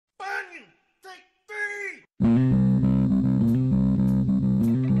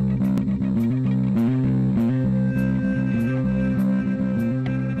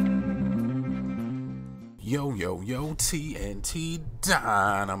Yo, TNT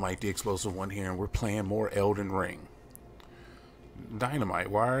Dynamite, the explosive one here, and we're playing more Elden Ring. Dynamite,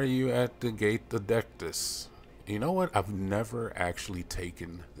 why are you at the gate the Dectus? You know what? I've never actually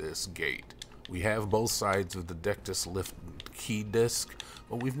taken this gate. We have both sides of the Dectus lift key disc,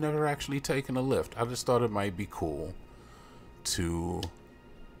 but we've never actually taken a lift. I just thought it might be cool to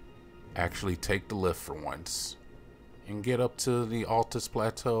actually take the lift for once and get up to the Altus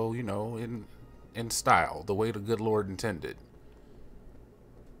Plateau, you know, in style, the way the good Lord intended.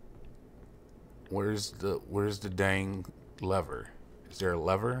 Where's the dang lever? Is there a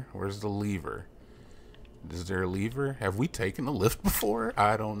lever? Where's the lever? Is there a lever? Have we taken a lift before?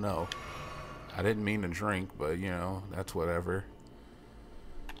 I don't know. I didn't mean to drink, but you know, that's whatever.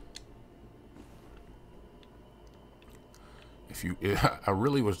 I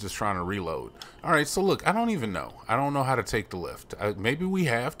really was just trying to reload. All right, so look, I don't even know. I don't know how to take the lift. Maybe we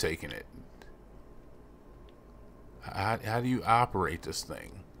have taken it. How do you operate this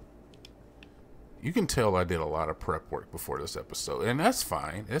thing? You can tell I did a lot of prep work before this episode, and that's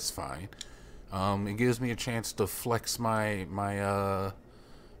fine. It's fine. It gives me a chance to flex my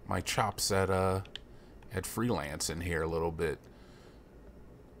chops at freelance in here a little bit.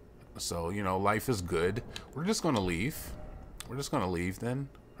 So, you know, life is good. We're just gonna leave. We're just gonna leave then.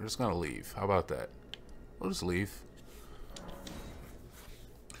 We're just gonna leave. How about that? We'll just leave.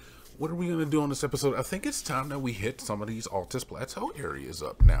 What are we gonna do on this episode? I think it's time that we hit some of these Altus Plateau areas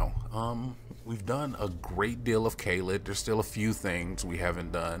up now. We've done a great deal of Caelid. There's still a few things we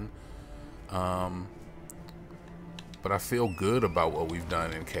haven't done. But I feel good about what we've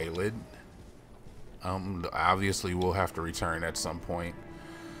done in Caelid. Obviously we'll have to return at some point.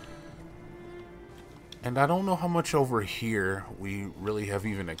 And I don't know how much over here we really have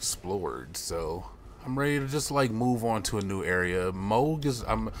even explored, so I'm ready to just like move on to a new area. Mohg is,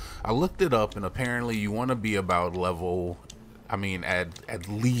 I looked it up, and apparently you want to be about level, at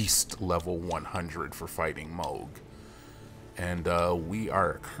least level 100 for fighting Mohg. And we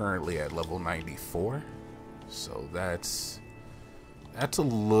are currently at level 94, so that's a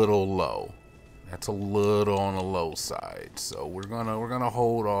little low. That's a little on the low side. So we're gonna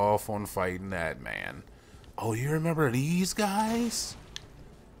hold off on fighting that man. Oh, you remember these guys?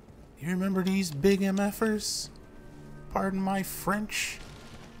 You remember these big MFers? Pardon my French.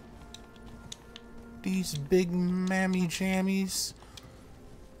 These big mammy jammies.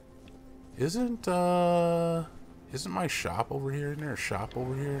 Isn't my shop over here? Isn't there a shop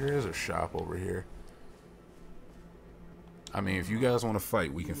over here? There is a shop over here. I mean, if you guys want to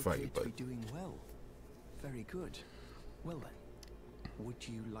fight, we can fight, but doing well. Very good. Well then, would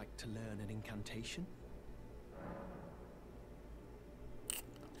you like to learn an incantation?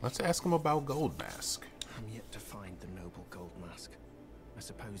 Let's ask him about Gold Mask. I'm yet to find the noble Gold Mask. I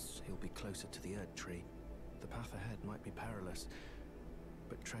suppose he'll be closer to the Erd Tree. The path ahead might be perilous,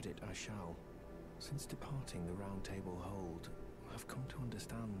 but tread it I shall. Since departing the Round Table Hold, I've come to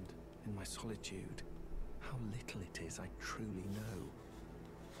understand, in my solitude, how little it is I truly know.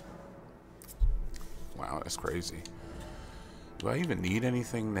 Wow, that's crazy. Do I even need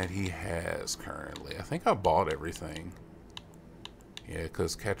anything that he has currently? I think I bought everything. Yeah,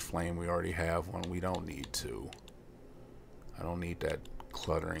 because Catch Flame, we already have one. We don't need to. I don't need that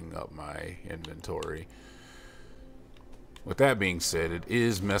cluttering up my inventory. With that being said, it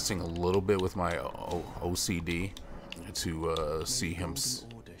is messing a little bit with my OCD to see him.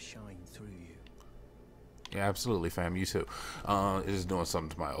 Yeah, absolutely, fam. You too. It is doing something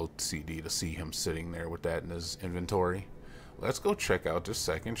to my OCD to see him sitting there with that in his inventory. Let's go check out the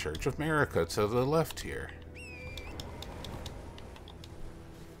Second Church of America to the left here.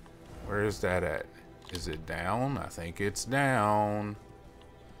 Where is that at? Is it down? I think it's down.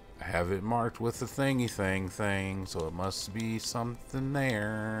 I have it marked with the thingy thing, so it must be something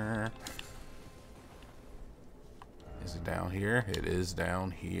there. Is it down here? It is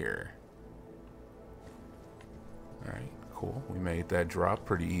down here. Alright, cool. We made that drop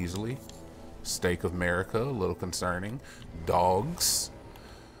pretty easily. Stake of America, a little concerning. Dogs.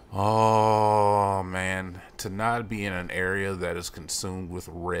 Oh, man. To not be in an area that is consumed with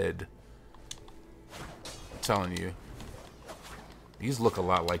red. I'm telling you. These look a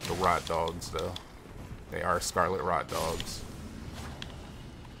lot like the rot dogs, though. They are scarlet rot dogs.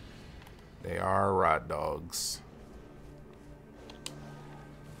 They are rot dogs.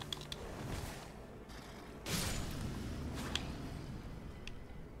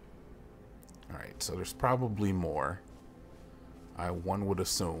 Alright, so there's probably more. One would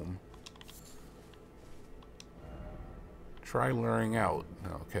assume. Try luring out.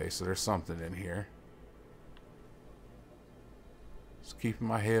 Okay, so there's something in here. Just keeping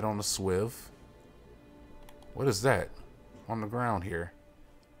my head on the swiv. What is that on the ground here?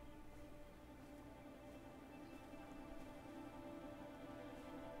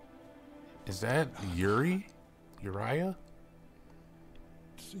 Is that Uriah?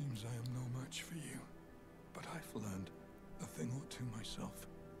 It seems I am no match for you, but I've learned a thing or two myself.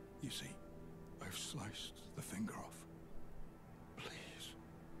 You see, I've sliced the finger off. Please.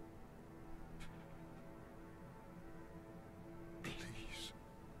 Please,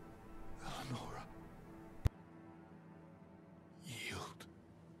 Eleonora. Yield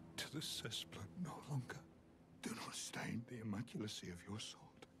to the cessplant no longer. Do not stain the immaculacy of your sword.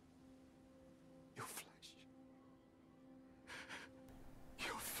 Your flesh.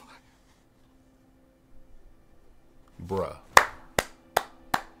 Your fire. Bruh.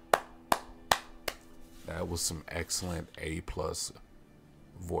 That was some excellent A+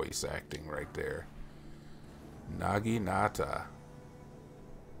 voice acting right there. Naginata.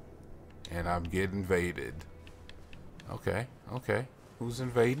 And I'm getting invaded. Okay, okay. Who's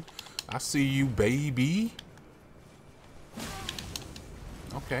invading? I see you, baby.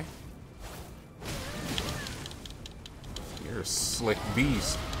 Okay. You're a slick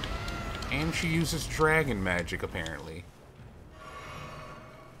beast. And she uses dragon magic, apparently.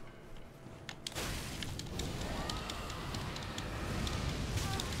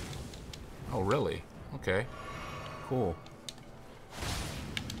 Oh, really? Okay. Cool.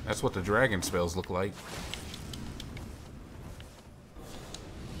 That's what the dragon spells look like.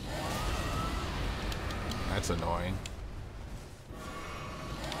 That's annoying.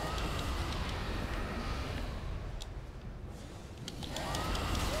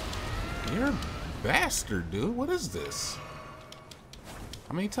 You're a bastard, dude. What is this?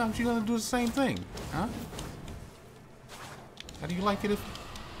 How many times you gonna do the same thing? Huh? How do you like it if...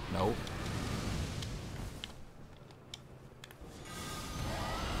 Nope.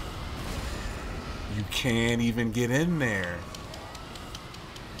 You can't even get in there.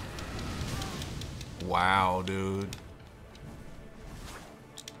 Wow, dude.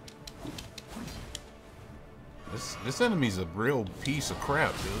 This enemy's a real piece of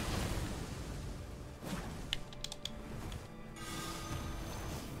crap, dude.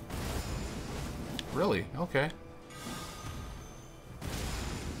 Really? Okay.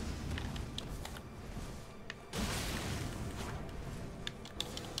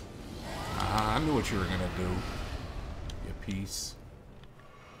 I knew what you were gonna do. You piece.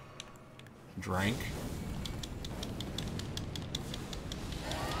 Drink.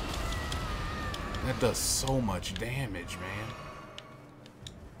 That does so much damage, man.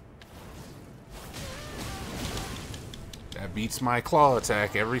 That beats my claw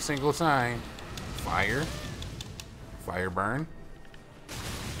attack every single time. Fire. Fire burn.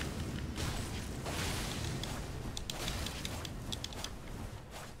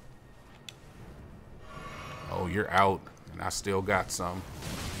 Oh, you're out, and I still got some.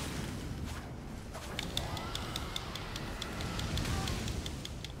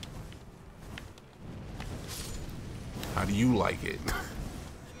 How do you like it?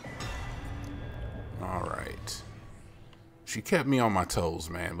 All right. She kept me on my toes,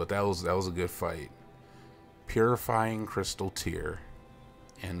 man, but that was a good fight. Purifying Crystal Tear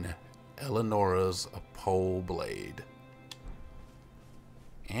and Eleonora's Pole Blade.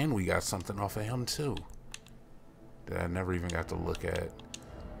 And we got something off of him too that I never even got to look at.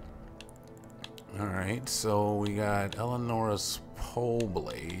 Alright, so we got Eleonora's Pole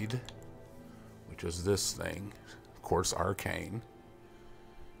Blade, which is this thing. Of course, arcane.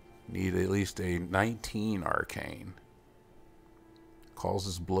 Need at least a 19 arcane.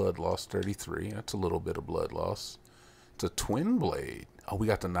 Causes blood loss 33. That's a little bit of blood loss. It's a twin blade. Oh, we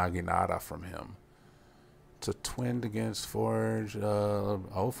got the Naginata from him. It's a twinned against Forge.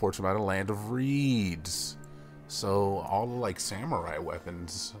 Forge by the Land of Reeds. So all the like samurai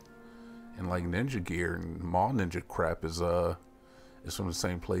weapons and like ninja gear and Maw ninja crap is from the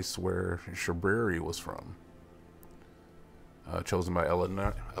same place where Shabriri was from. Chosen by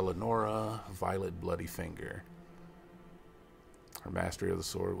Eleonora, Violet Bloody Finger. Her mastery of the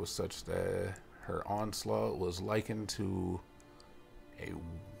sword was such that her onslaught was likened to a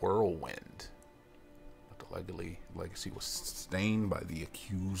whirlwind. But the legacy was stained by the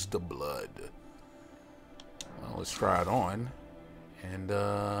accused blood. Well, let's try it on. And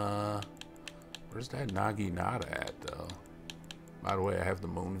where's that Naginata at, though? By the way, I have the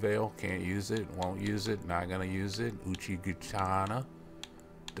Moon Veil. Can't use it. Won't use it. Not gonna use it. Uchigutana.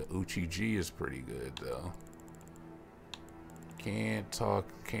 The Uchi-G is pretty good, though.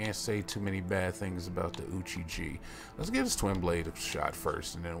 Can't say too many bad things about the Uchi-G. Let's get his Twin Blade a shot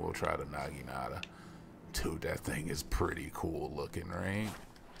first, and then we'll try the Naginata. Dude, that thing is pretty cool looking, right?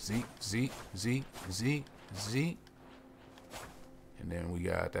 Z. Z. And then we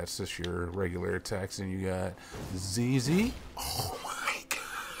got, that's just your regular attacks, and you got ZZ. Oh my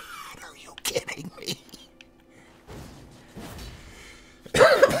god, are you kidding me?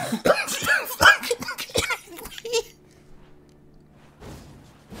 Fucking kidding me?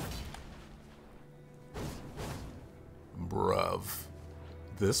 Bruv.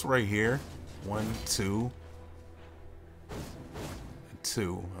 This right here, 1, 2,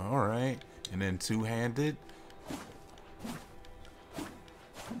 2. Alright. And then two-handed.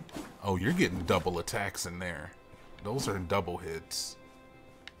 Oh, you're getting double attacks in there. Those are double hits.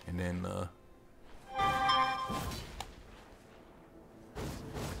 And then,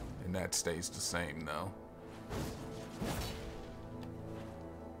 and that stays the same, though.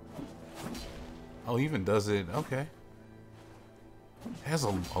 Oh, even does it, okay. It has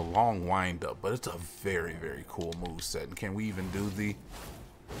a long wind up, but it's a very, very cool moveset. And can we even do the...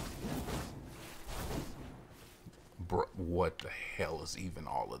 Bro, what the hell is even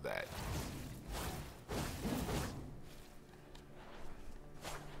all of that?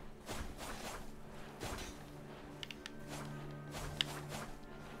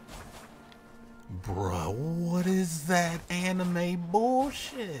 Bruh, what is that anime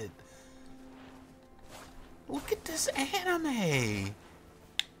bullshit? Look at this anime.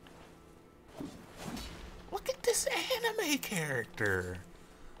 Look at this anime character.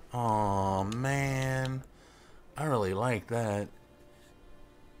 Oh man, I really like that.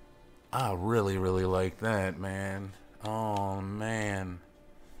 I really, really like that, man. Oh man.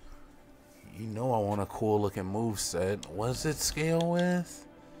 You know I want a cool looking moveset. What's it scale with?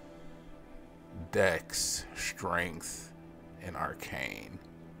 Dex, Strength, and Arcane.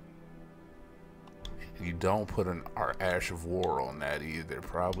 You don't put an Ash of War on that either.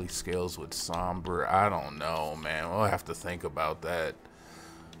 Probably scales with Somber. I don't know, man. We'll have to think about that.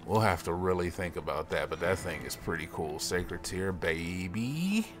 We'll have to really think about that. But that thing is pretty cool. Sacred Tier,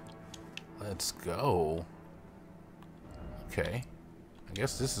 baby. Let's go. Okay. I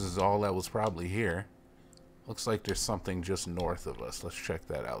guess this is all that was probably here. Looks like there's something just north of us. Let's check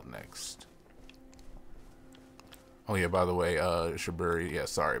that out next. Oh yeah, by the way, Shiburi, yeah,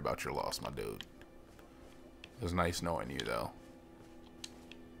 sorry about your loss, my dude. It was nice knowing you, though.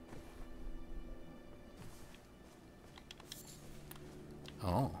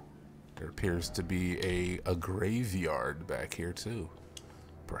 Oh, there appears to be a graveyard back here, too.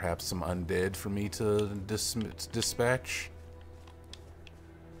 Perhaps some undead for me to dispatch.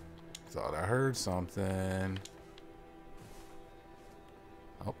 Thought I heard something.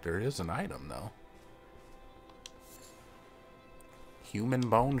 Oh, there is an item, though. Human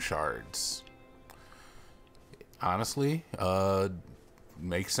bone shards. Honestly,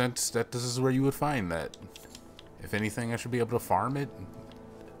 makes sense that this is where you would find that. If anything, I should be able to farm it.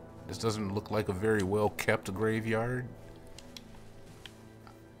 This doesn't look like a very well kept graveyard.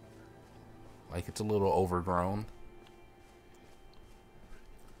 Like it's a little overgrown.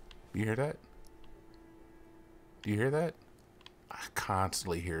 You hear that? Do you hear that? I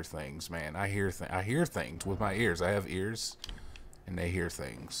constantly hear things, man. I hear things with my ears. I have ears, and they hear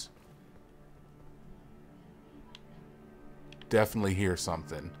things. Definitely hear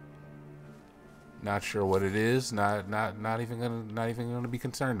something. Not sure what it is. Not even gonna be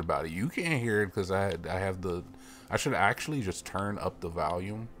concerned about it. You can't hear it because I have the. I should actually just turn up the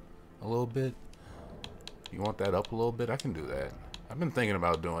volume a little bit. You want that up a little bit? I can do that. I've been thinking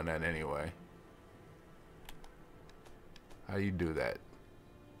about doing that anyway. How do you do that?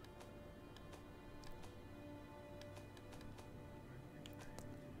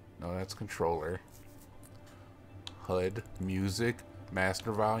 No, that's controller. HUD, music,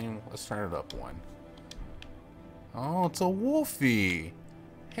 master volume. Let's turn it up one. Oh, it's a Wolfie.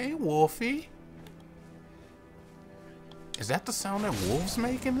 Hey, Wolfie. Is that the sound that wolves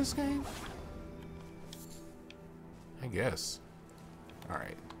make in this game? I guess.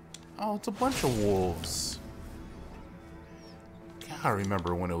 Alright. Oh, it's a bunch of wolves. God, I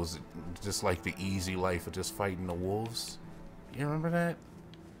remember when it was just like the easy life of just fighting the wolves. You remember that?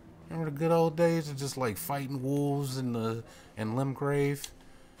 Remember the good old days of just like fighting wolves in Limgrave?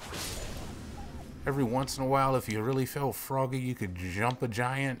 Every once in a while, if you really felt froggy, you could jump a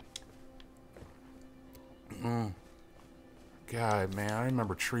giant. God, man, I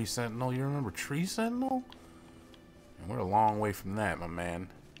remember Tree Sentinel. You remember Tree Sentinel? And we're a long way from that, my man.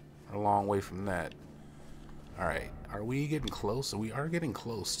 We're a long way from that. Alright, are we getting close? We are getting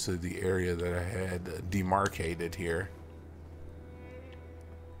close to the area that I had demarcated here.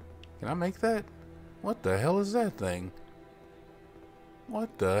 Can I make that? What the hell is that thing?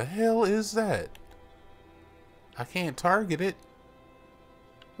 What the hell is that? I can't target it.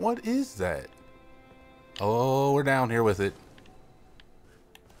 What is that? Oh, we're down here with it.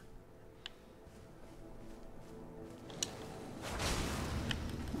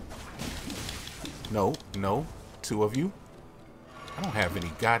 No, no. 2 of you. I don't have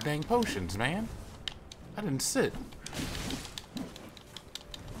any goddamn potions, man. I didn't sit.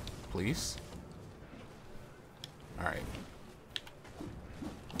 Please. Alright.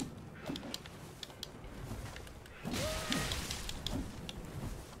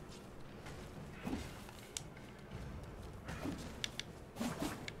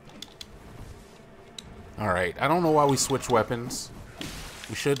 Alright, I don't know why we switch weapons.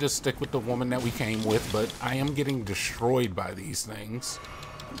 We should just stick with the woman that we came with, but I am getting destroyed by these things.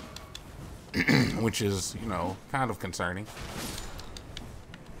 Which is, you know, kind of concerning.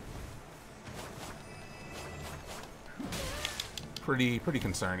 Pretty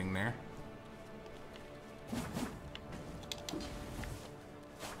concerning there.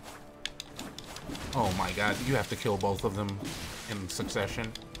 Oh my god, you have to kill both of them in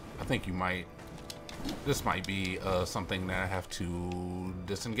succession. I think you might. This might be something that I have to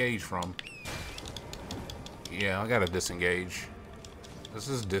disengage from. Yeah, I gotta disengage. This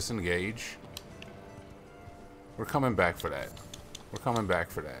is disengage. We're coming back for that. We're coming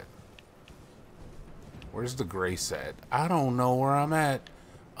back for that. Where's the grace at? I don't know where I'm at.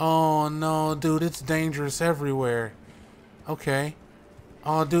 Oh no, dude, it's dangerous everywhere. Okay.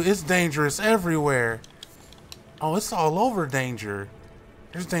 Oh, dude, it's dangerous everywhere. Oh, it's all over danger.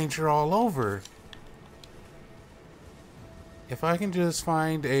 There's danger all over. If I can just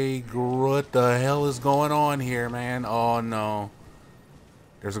find a... What the hell is going on here, man? Oh, no.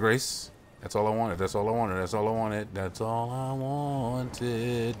 There's a grace. That's all I wanted. That's all I wanted. That's all I wanted. That's all I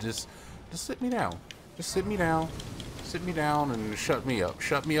wanted. Just sit me down. Just sit me down. Sit me down and shut me up.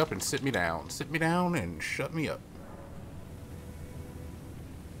 Shut me up and sit me down. Sit me down and shut me up.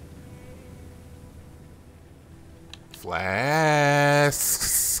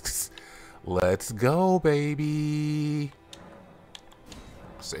 Flasks. Let's go, baby.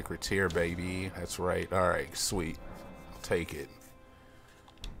 Sacred tier, baby. That's right. Alright, sweet. I'll take it.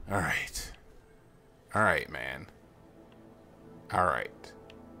 Alright. Alright, man. Alright.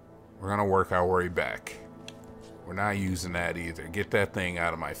 We're gonna work our way back. We're not using that either. Get that thing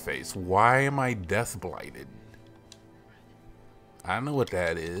out of my face. Why am I deathblighted? I know what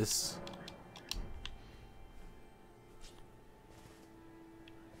that is.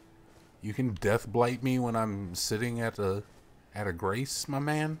 You can deathblight me when I'm sitting at a grace, my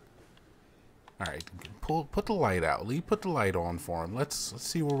man. All right, put the light out. Lee, put the light on for him. Let's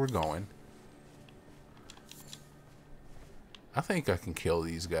see where we're going. I think I can kill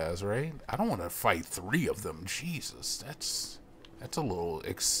these guys, right? I don't want to fight 3 of them. Jesus, that's a little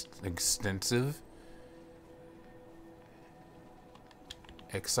extensive.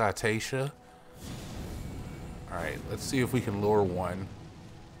 Excitation. All right, let's see if we can lure one.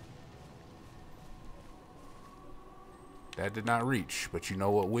 That did not reach, but you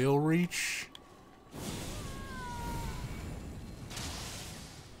know what will reach?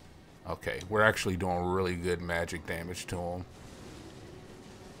 Okay, we're actually doing really good magic damage to him.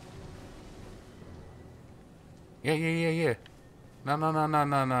 Yeah.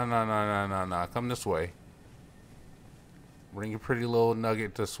 No. Come this way. Bring your pretty little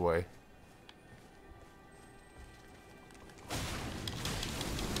nugget this way.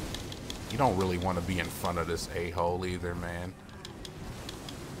 You don't really want to be in front of this a-hole either, man.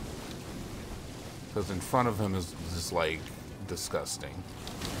 Because in front of him is just like disgusting.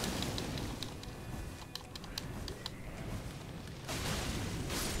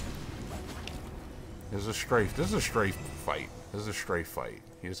 There's a strafe. This is a strafe fight. This is a strafe fight.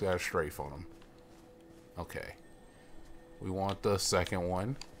 He just got a strafe on him. Okay. We want the second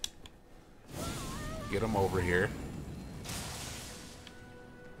one. Get him over here.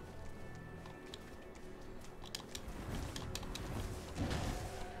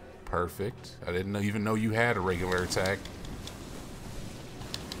 Perfect. I didn't even know you had a regular attack.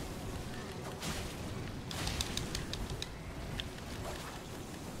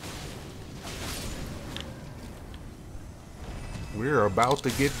 We're about to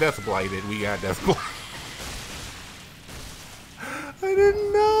get deathblighted. We got deathblighted. I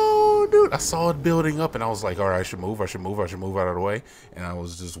didn't know, dude. I saw it building up and I was like, all right, I should move out of the way. And I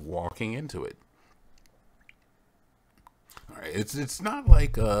was just walking into it. It's not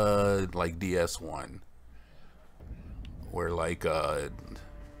like DS1 where like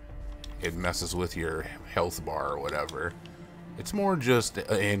it messes with your health bar or whatever. It's more just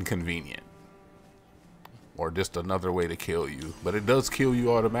inconvenient or just another way to kill you, but it does kill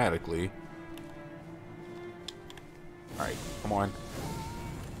you automatically. All right, come on.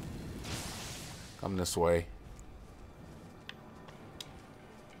 Come this way.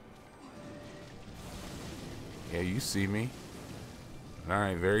 Yeah, you see me.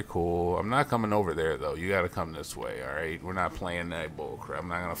 Alright, very cool. I'm not coming over there, though. You gotta come this way, alright? We're not playing that bullcrap. I'm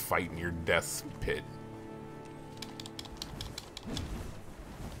not gonna fight in your death pit.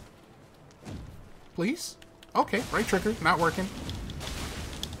 Please? Okay, right trigger. Not working.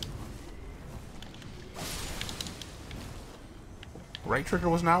 Right trigger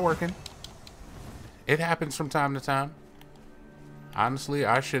was not working. It happens from time to time. Honestly,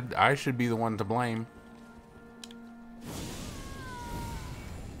 I should be the one to blame.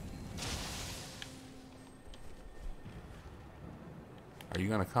 Are you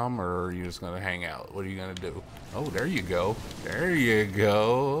gonna come, or are you just gonna hang out? What are you gonna do? Oh, there you go. There you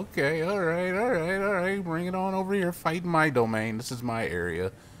go. Okay, alright, alright, alright. Bring it on over here. Fight in my domain. This is my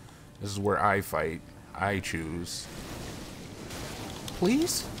area. This is where I fight. I choose.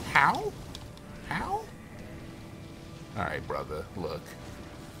 Please? How? How? Alright, brother. Look.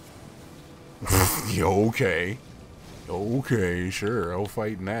 Okay. Okay, sure. I'll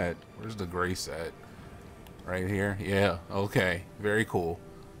fight in that. Where's the grace at? Right here? Yeah, okay. Very cool.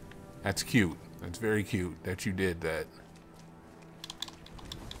 That's cute. That's very cute that you did that.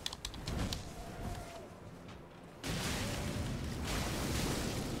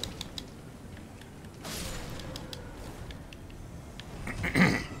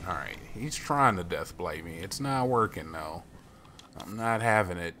 Alright, he's trying to Deathblight me. It's not working, though. I'm not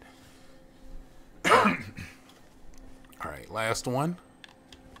having it. Alright, last one.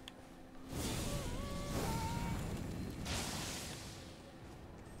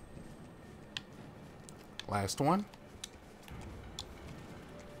 Last one.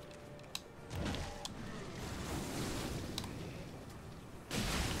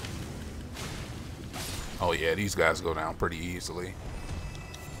 Oh yeah, these guys go down pretty easily.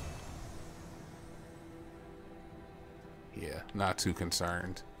 Yeah, not too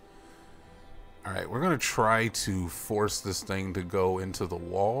concerned. Alright, we're gonna try to force this thing to go into the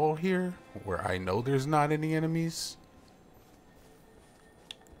wall here, where I know there's not any enemies.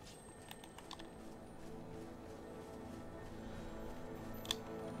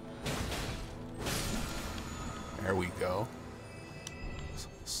 There we go.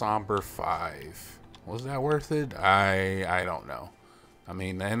 Somber 5. Was that worth it? I don't know. I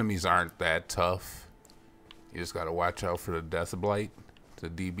mean, the enemies aren't that tough. You just gotta watch out for the Deathblight, the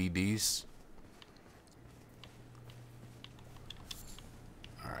DBDs.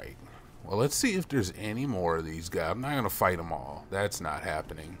 Alright. Well, let's see if there's any more of these guys. I'm not gonna fight them all. That's not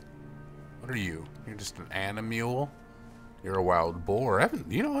happening. What are you? You're just an animule? You're a wild boar.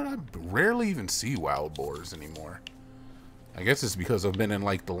 You know what? I rarely even see wild boars anymore. I guess it's because I've been in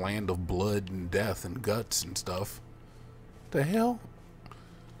like the land of blood and death and guts and stuff. The hell?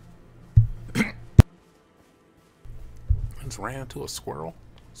 I just ran into a squirrel.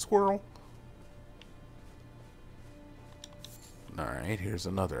 Squirrel. Alright, here's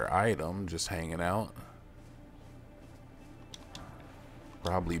another item just hanging out.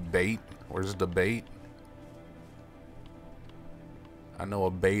 Probably bait. Where's the bait? I know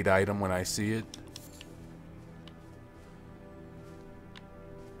a bait item when I see it.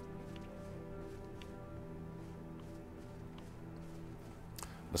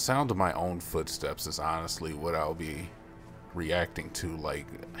 The sound of my own footsteps is honestly what I'll be reacting to like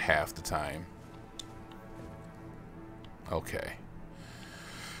half the time. Okay.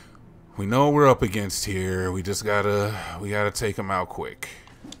 We know what we're up against here. We just gotta take them out quick.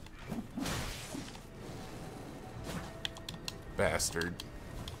 Bastard.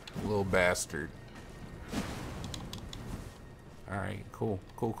 Little bastard. Alright, cool.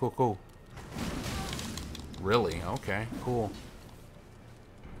 Cool, cool, cool. Really? Okay, cool.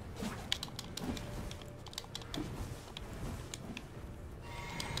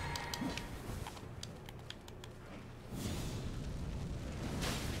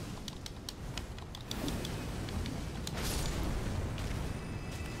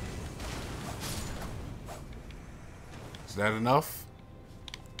 Is that enough?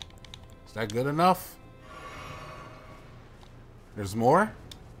 Is that good enough? There's more?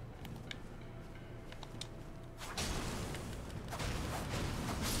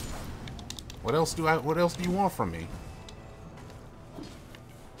 What else do you want from me?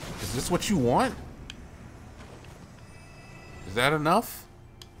 Is this what you want? Is that enough?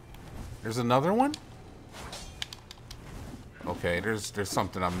 There's another one? Okay, there's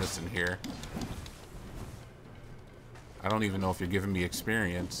something I'm missing here. I don't even know if you're giving me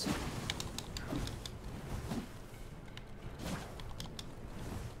experience.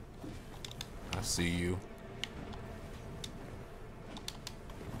 I see you.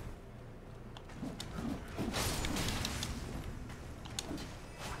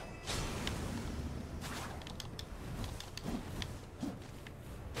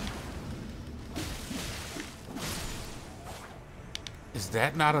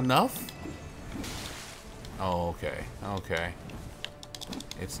 that not enough? Oh, okay. Okay.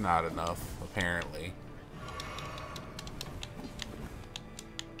 It's not enough, apparently.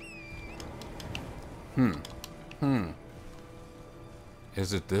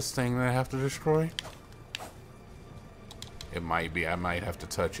 Is it this thing that I have to destroy? It might be. I might have to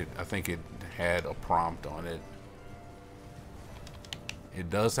touch it. I think it had a prompt on it. It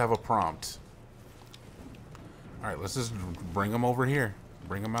does have a prompt. Alright, let's just bring them over here.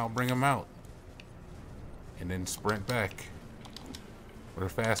 Bring them out, bring them out. And then sprint back. We're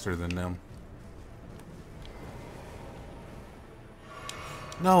faster than them.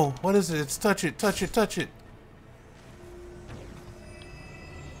 No, what is it? It's touch it, touch it, touch it.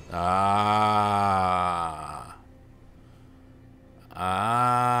 Ah.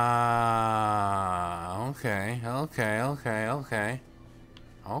 Ah. Okay, okay, okay, okay.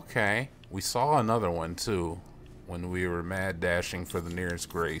 Okay. We saw another one too when we were mad dashing for the nearest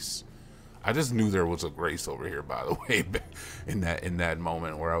grace. I just knew there was a grace over here, by the way, in that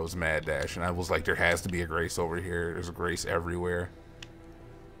moment where I was mad dashing. I was like, there has to be a grace over here. There's a grace everywhere.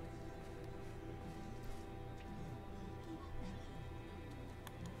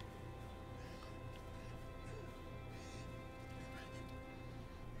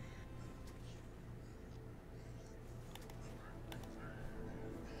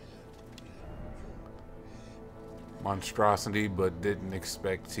 Monstrosity, but didn't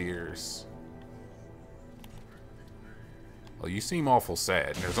expect tears. Well, you seem awful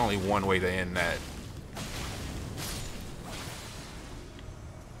sad. There's only one way to end that.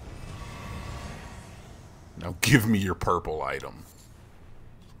 Now give me your purple item.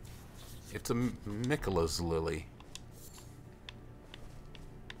 It's a Nicola's lily.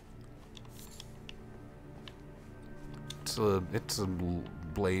 It's a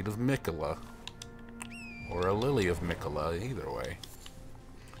blade of Mikola. Or a lily of Mikola, either way.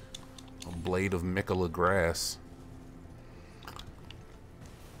 A blade of Mikola grass.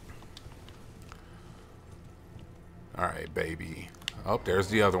 Alright, baby. Oh, there's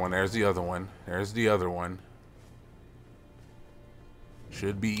the other one. There's the other one. There's the other one.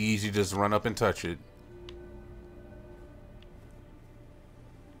 Should be easy. Just run up and touch it.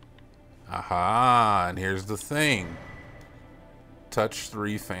 Aha! And here's the thing. Touch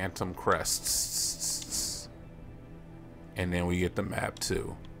 3 phantom crests. And then we get the map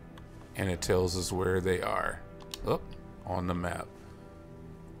too. And it tells us where they are. Oh, on the map.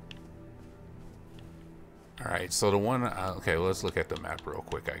 Alright, so the one... okay, let's look at the map real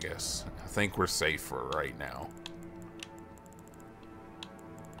quick, I guess. I think we're safe for right now.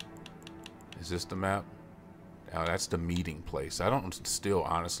 Is this the map? Oh, that's the meeting place. I still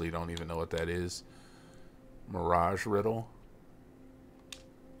honestly don't even know what that is. Mirage riddle.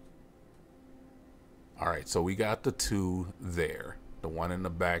 Alright, so we got the 2 there. The one in the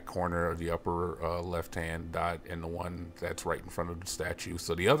back corner of the upper left-hand dot and the one that's right in front of the statue.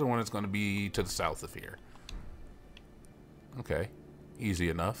 So the other one is going to be to the south of here. Okay. Easy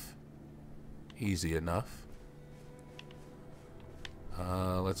enough. Easy enough.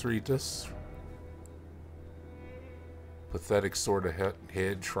 Let's read this. Pathetic sort of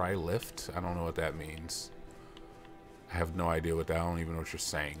head, try lift. I don't know what that means. I have no idea what that. I don't even know what you're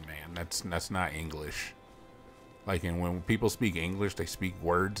saying, man. That's not English. Like, and when people speak English, they speak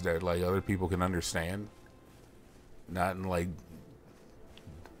words that like other people can understand. Not in like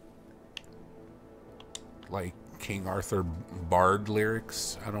King Arthur Bard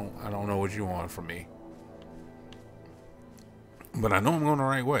lyrics. I don't know what you want from me. But I know I'm going the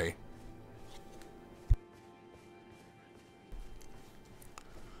right way.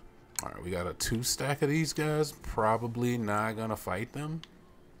 Alright, we got a 2 stack of these guys. Probably not gonna fight them,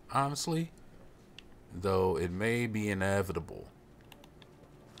 honestly. Though it may be inevitable.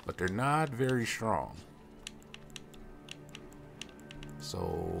 But they're not very strong.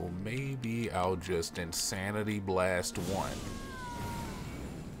 So maybe I'll just Insanity Blast 1.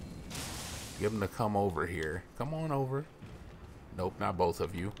 Get them to come over here. Come on over. Nope, not both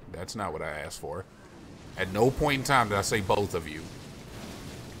of you. That's not what I asked for. At no point in time did I say both of you.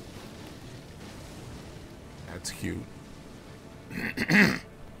 That's cute.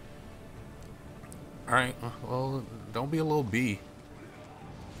 Alright, well, don't be a little bee.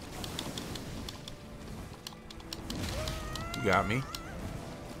 You got me.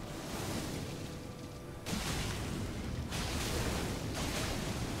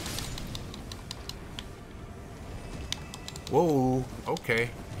 Whoa, okay.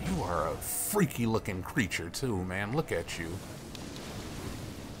 You are a freaky looking creature too, man. Look at you.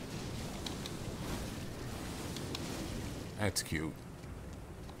 That's cute.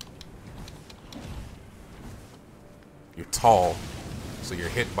 You're tall. So your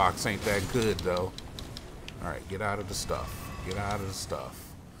hitbox ain't that good, though. Alright, get out of the stuff. Get out of the stuff.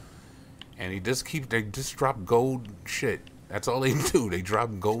 And they just drop gold shit. That's all they do. They drop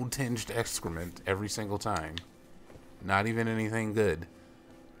gold-tinged excrement every single time. Not even anything good.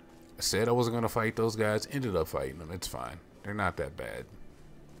 I said I wasn't going to fight those guys. Ended up fighting them. It's fine. They're not that bad.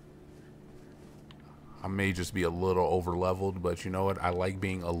 I may just be a little over-leveled, but you know what? I like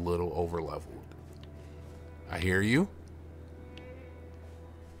being a little over-leveled. I hear you.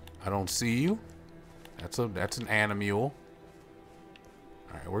 I don't see you. That's an animal.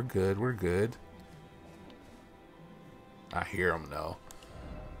 Alright, we're good. We're good. I hear him, though.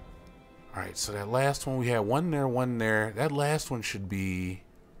 Alright, so that last one, we had one there, one there. That last one should be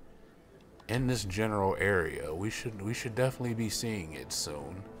in this general area. We should definitely be seeing it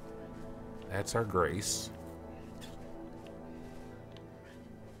soon. That's our grace.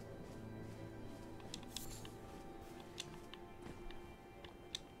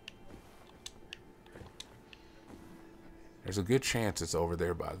 There's a good chance it's over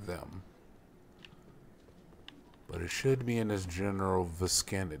there by them. But it should be in this general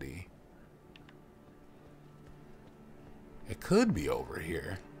vicinity. It could be over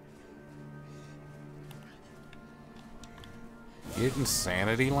here. Get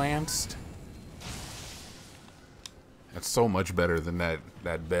insanity lanced? That's so much better than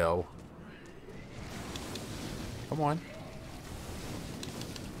that bell. Come on.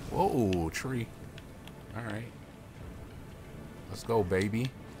 Whoa, tree. Alright. Let's go,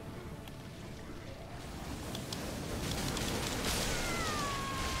 baby.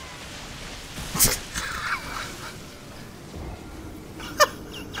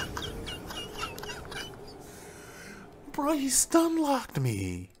 Bro, he stun locked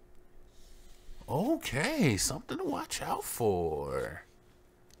me. Okay, something to watch out for.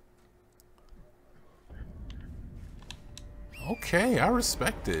 Okay, I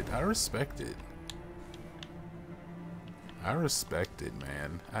respect it. I respect it. I respect it,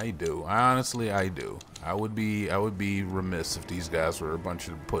 man. I do. Honestly, I do. I would be remiss if these guys were a bunch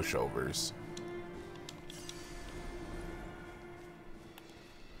of pushovers.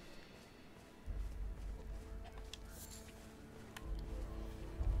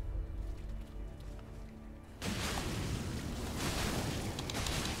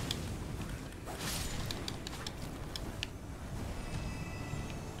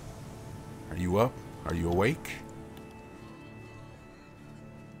 Are you up? Are you awake?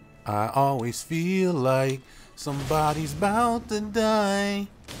 I always feel like somebody's about to die.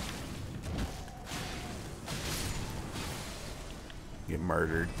 Get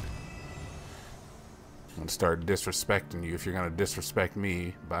murdered. I'm gonna start disrespecting you if you're gonna disrespect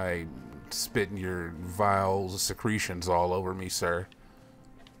me by spitting your vile secretions all over me, sir.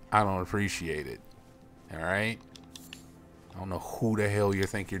 I don't appreciate it. Alright? I don't know who the hell you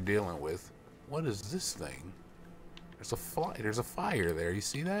think you're dealing with. What is this thing? There's a fire there. You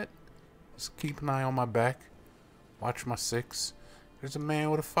see that? Just keep an eye on my back. Watch my six. There's a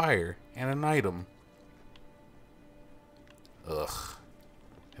man with a fire and an item. Ugh.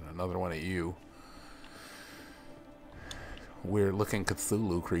 And another one at you. Weird looking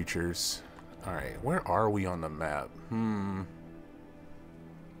Cthulhu creatures. Alright, where are we on the map? Boom,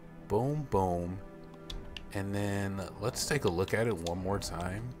 boom. And then let's take a look at it one more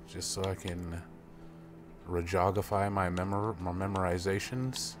time, just so I can rejogify my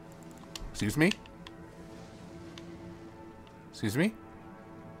memorizations. Excuse me? Excuse me?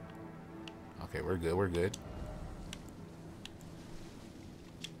 Okay, we're good, we're good.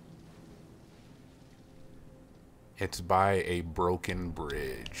 It's by a broken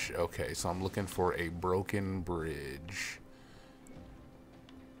bridge. Okay, so I'm looking for a broken bridge.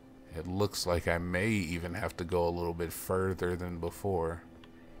 It looks like I may even have to go a little bit further than before.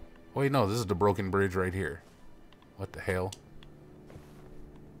 Wait, no, this is the broken bridge right here. What the hell?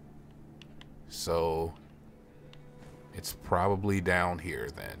 So, it's probably down here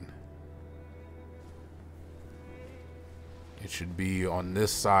then. It should be on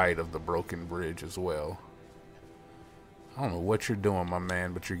this side of the broken bridge as well. I don't know what you're doing, my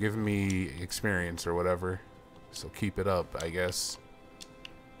man, but you're giving me experience or whatever. So keep it up, I guess.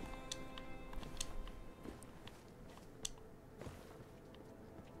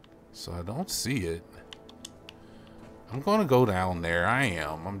 So I don't see it. I'm gonna go down there. I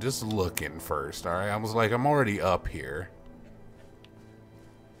am. I'm just looking first, alright? I was like, I'm already up here.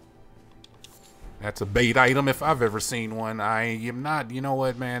 That's a bait item if I've ever seen one. I am not, you know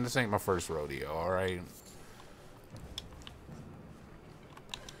what, man? This ain't my first rodeo, alright?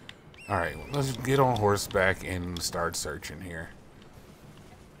 Alright, let's get on horseback and start searching here.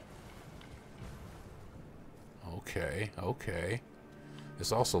 Okay, okay.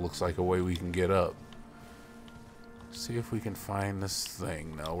 This also looks like a way we can get up. See if we can find this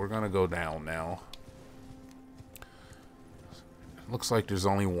thing. No, we're gonna go down now. Looks like there's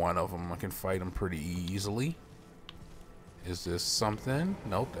only one of them. I can fight them pretty easily. Is this something?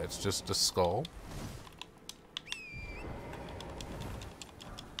 Nope, that's just a skull.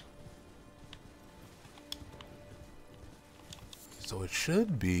 So it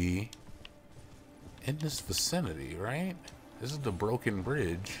should be in this vicinity, right? This is the broken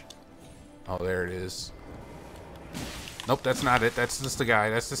bridge. Oh, there it is. Nope, that's not it. That's just the guy.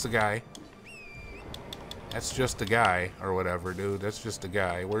 That's just the guy. That's just the guy, or whatever, dude. That's just the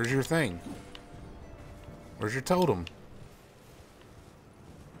guy. Where's your thing? Where's your totem?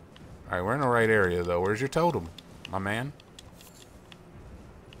 Alright, we're in the right area, though. Where's your totem, my man?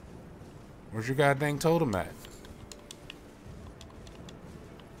 Where's your goddamn totem at?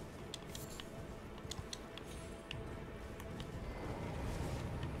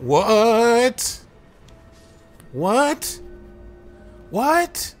 What? What?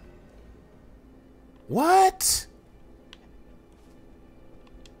 What? What?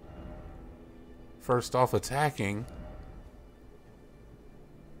 First off, attacking.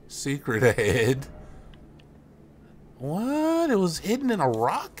 Secret ahead. What? It was hidden in a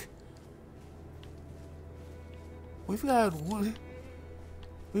rock? We've got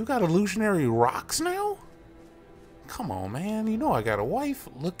illusionary rocks now? Come on, man. You know I got a wife.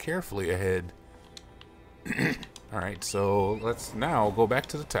 Look carefully ahead. Alright, so let's now go back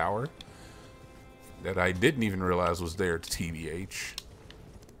to the tower that I didn't even realize was there, TBH.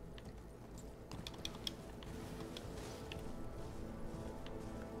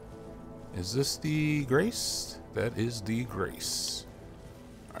 Is this the Grace? That is the Grace.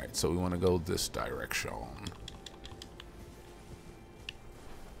 Alright, so we want to go this direction.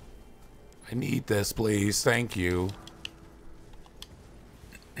 I need this, please. Thank you.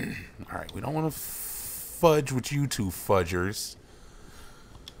 Alright, we don't want to fudge with you two fudgers.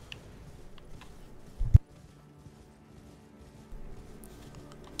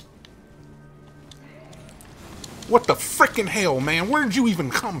 What the frickin' hell, man? Where did you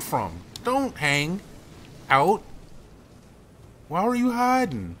even come from? Don't hang out. Why are you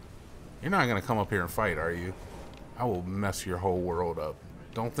hiding? You're not gonna come up here and fight, are you? I will mess your whole world up.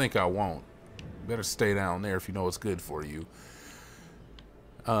 Don't think I won't. Better stay down there if you know what's good for you.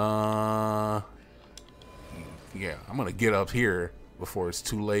 Yeah, I'm gonna get up here before it's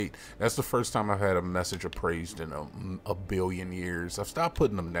too late. That's the first time I've had a message appraised in a billion years. I've stopped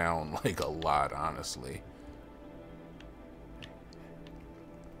putting them down like a lot, honestly.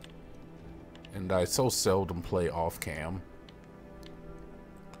 And I so seldom play off cam.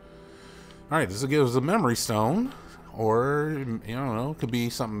 Alright, this will give us a memory stone. Or, you don't know, could be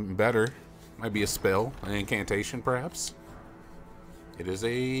something better. Might be a spell, an incantation perhaps. It is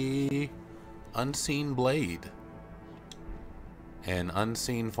a unseen blade. An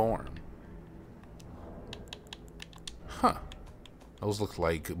unseen form. Huh. Those look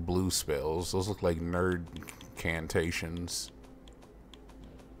like blue spells. Those look like nerd incantations.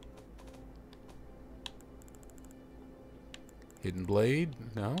 Hidden blade?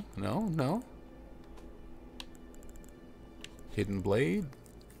 No, no, no. Hidden blade?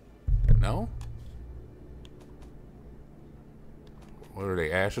 No. What are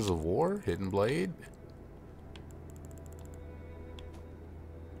they? Ashes of War? Hidden blade?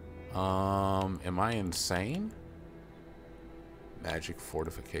 Am I insane? Magic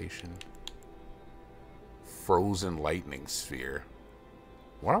fortification. Frozen lightning sphere.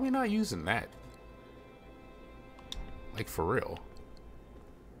 Why are we not using that? Like, for real.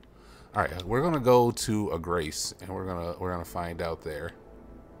 Alright, we're gonna go to a Grace, and we're gonna find out there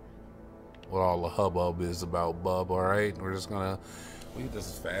what all the hubbub is about bub. Alright, we're just gonna, this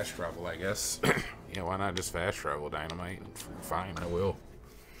is fast travel, I guess. Yeah, why not just fast travel, Dynamite? Fine, I will.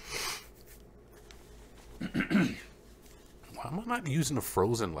 Why am I not using a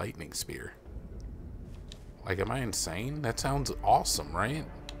frozen lightning spear? Like, am I insane? That sounds awesome, right?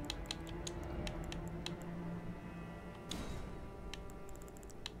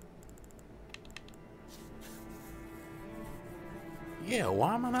 Yeah,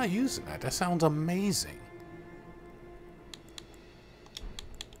 why am I not using that? That sounds amazing.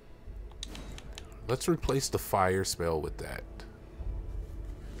 Let's replace the fire spell with that.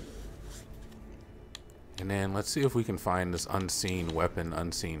 And then let's see if we can find this unseen weapon,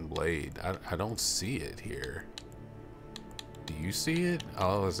 unseen blade. I don't see it here. Do you see it?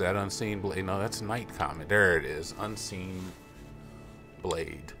 Oh, is that unseen blade? No, that's Night Comet. There it is. Unseen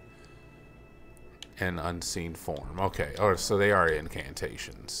blade. And unseen form. Okay. Oh, so they are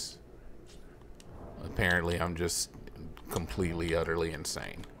incantations. Apparently I'm just completely, utterly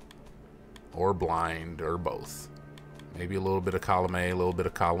insane. Or blind, or both. Maybe a little bit of column A, a little bit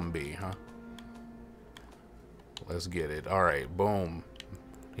of column B, huh? Let's get it. Alright, boom.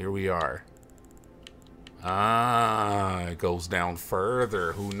 Here we are. Ah, it goes down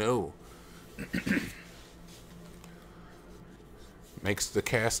further. Who knew? Makes the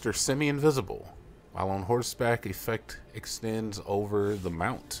caster semi-invisible. While on horseback, effect extends over the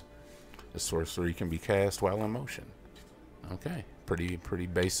mount. The sorcery can be cast while in motion. Okay, pretty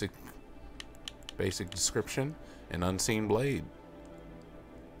basic description. An unseen blade.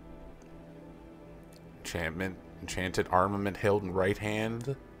 Enchanted armament held in right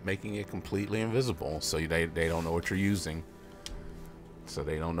hand, making it completely invisible, so they don't know what you're using. So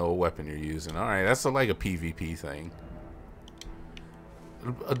they don't know what weapon you're using. Alright, that's like a PvP thing.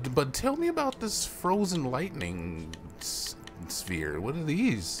 But tell me about this frozen lightning sphere. What do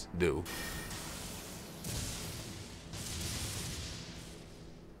these do?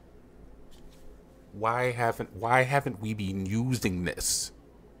 Why haven't we been using this?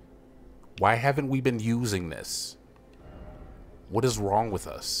 Why haven't we been using this? What is wrong with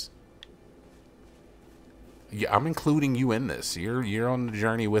us? Yeah, I'm including you in this. You're on the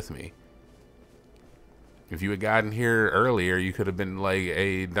journey with me. If you had gotten here earlier, you could have been like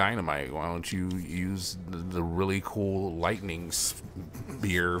a Dynamite. Why don't you use the really cool lightning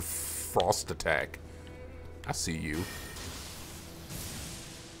spear frost attack? I see you.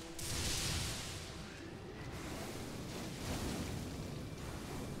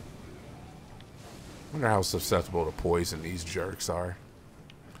 Wonder how susceptible to poison these jerks are.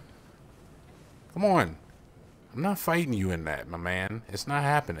 Come on. I'm not fighting you in that, my man. It's not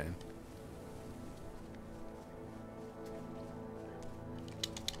happening.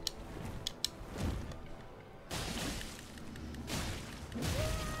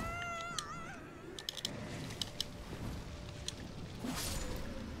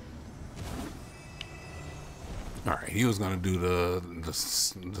 Alright, he was gonna do the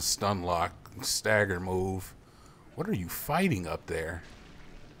stun lock stagger move. What are you fighting up there?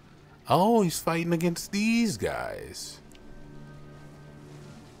 Oh, he's fighting against these guys.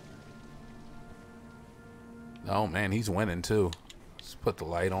 Oh man, he's winning too. Let's put the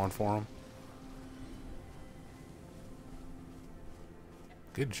light on for him.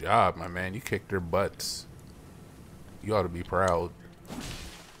 Good job, my man. You kicked their butts. You ought to be proud.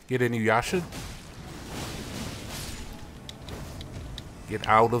 Get in, Yasha. Get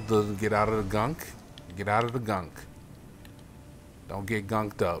out of the gunk. Get out of the gunk. Don't get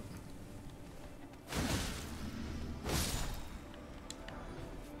gunked up.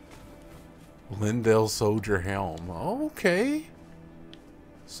 Lindell Soldier Helm. Okay.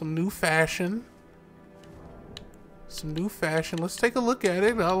 Some new fashion. Some new fashion. Let's take a look at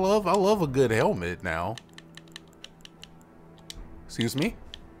it. I love a good helmet now. Excuse me?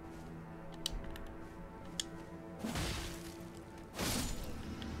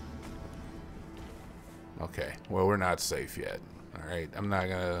 Okay. Well, we're not safe yet. All right. I'm not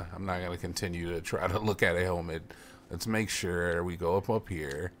gonna continue to try to look at a helmet. Let's make sure we go up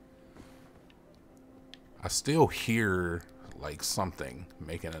here. I still hear like something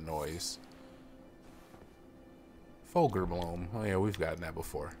making a noise. Fulgur Bloom. Oh yeah, we've gotten that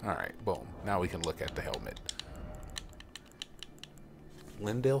before. All right, boom. Now we can look at the helmet.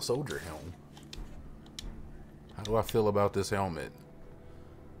 Lindell Soldier Helm. How do I feel about this helmet?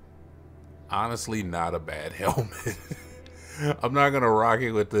 Honestly, not a bad helmet. I'm not gonna rock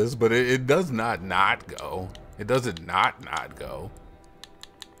it with this, but it does not go. It doesn't not go.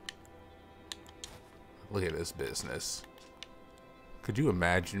 Look at this business. Could you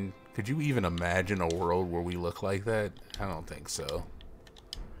imagine? Could you even imagine a world where we look like that? I don't think so.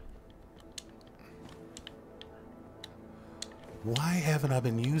 Why haven't I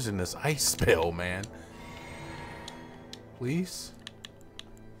been using this ice spell, man? Please?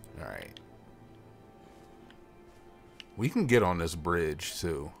 Alright. We can get on this bridge,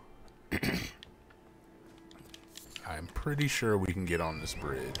 too. I'm pretty sure we can get on this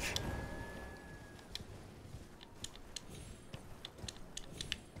bridge.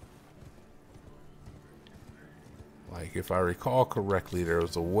 Like, if I recall correctly, there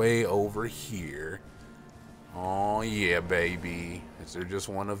was a way over here. Oh, yeah, baby. Is there just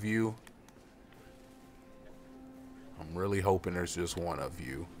one of you? I'm really hoping there's just one of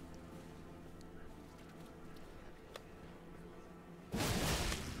you.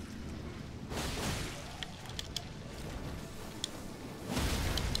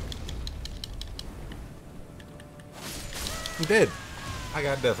 I'm dead. I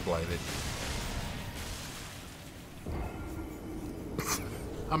got Deathblighted.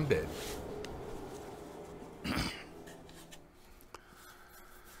 I'm dead.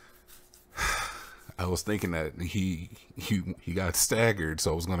 I was thinking that he got staggered,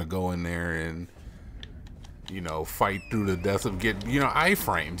 so I was gonna go in there and, you know, fight through the death of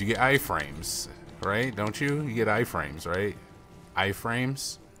iframes. You get iframes, right? Don't you? You get iframes, right?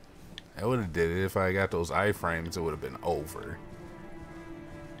 Iframes. I would have did it if I got those iframes. It would have been over.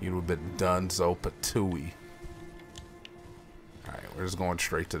 You would have been done so patooey. All right, we're just going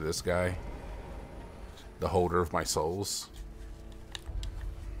straight to this guy, the holder of my souls,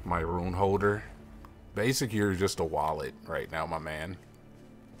 my rune holder. Basic, you're just a wallet right now, my man.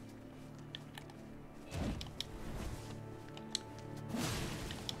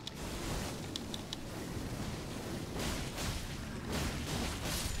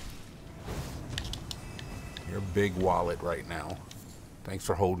 You're a big wallet right now. Thanks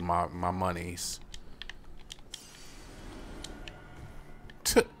for holding my monies.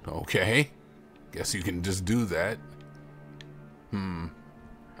 Okay. Guess you can just do that.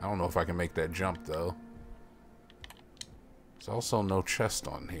 I don't know if I can make that jump, though. There's also no chest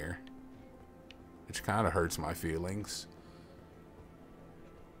on here, which kind of hurts my feelings.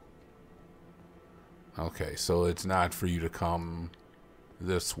 Okay, so it's not for you to come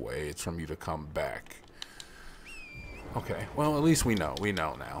this way. It's from you to come back. Okay, well, at least we know. We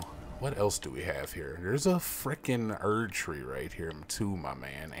know now. What else do we have here? There's a frickin' Erd tree right here, too, my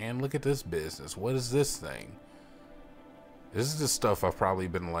man. And look at this business. What is this thing? This is the stuff I've probably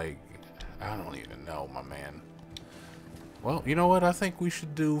been like, I don't even know, my man. Well, you know what I think we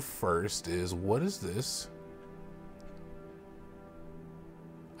should do first is, what is this?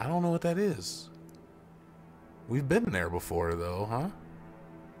 I don't know what that is. We've been there before, though, huh?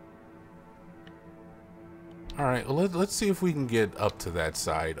 Alright, well, let's see if we can get up to that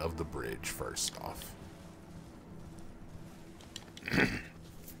side of the bridge first off.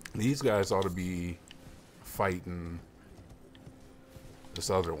 These guys ought to be fighting this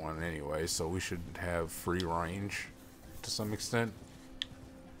other one anyway, so we should have free range to some extent.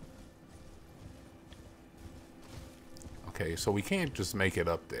 Okay, so we can't just make it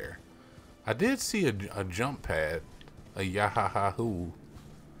up there. I did see a jump pad, a yahaha-hoo,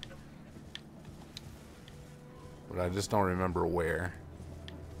 but I just don't remember where.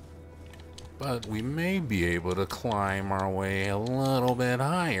 But we may be able to climb our way a little bit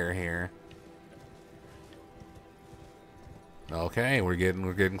higher here. Okay, we're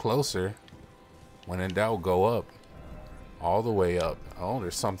getting closer. When in doubt, go up. All the way up. Oh,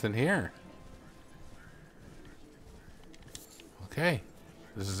 there's something here. Okay,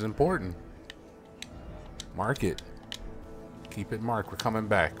 this is important. Mark it. Keep it marked. We're coming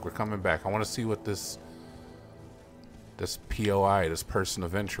back. We're coming back. I want to see what this POI, this person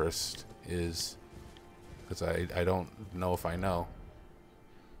of interest, is, because I don't know if I know.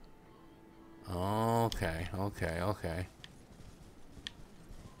 Okay, okay, okay.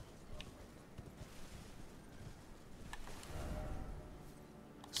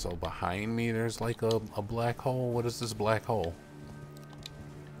 So behind me there's like a black hole. What is this black hole?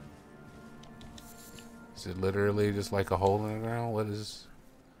 Is it literally just like a hole in the ground? What is...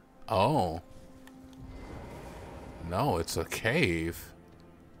 Oh. No, it's a cave.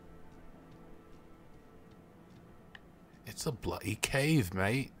 It's a bloody cave,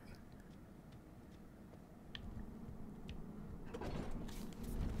 mate.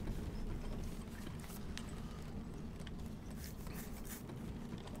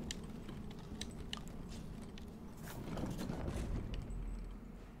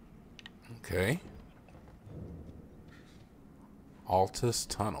 Okay. Altus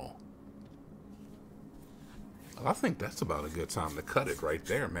Tunnel. I think that's about a good time to cut it right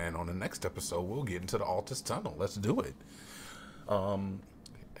there, man. On the next episode, we'll get into the Altus Tunnel. Let's do it.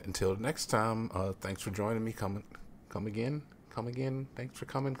 Until next time, thanks for joining me. Come again. Thanks for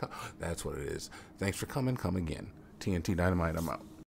coming. That's what it is. Thanks for coming. Come again. TNT Dynamite, I'm out.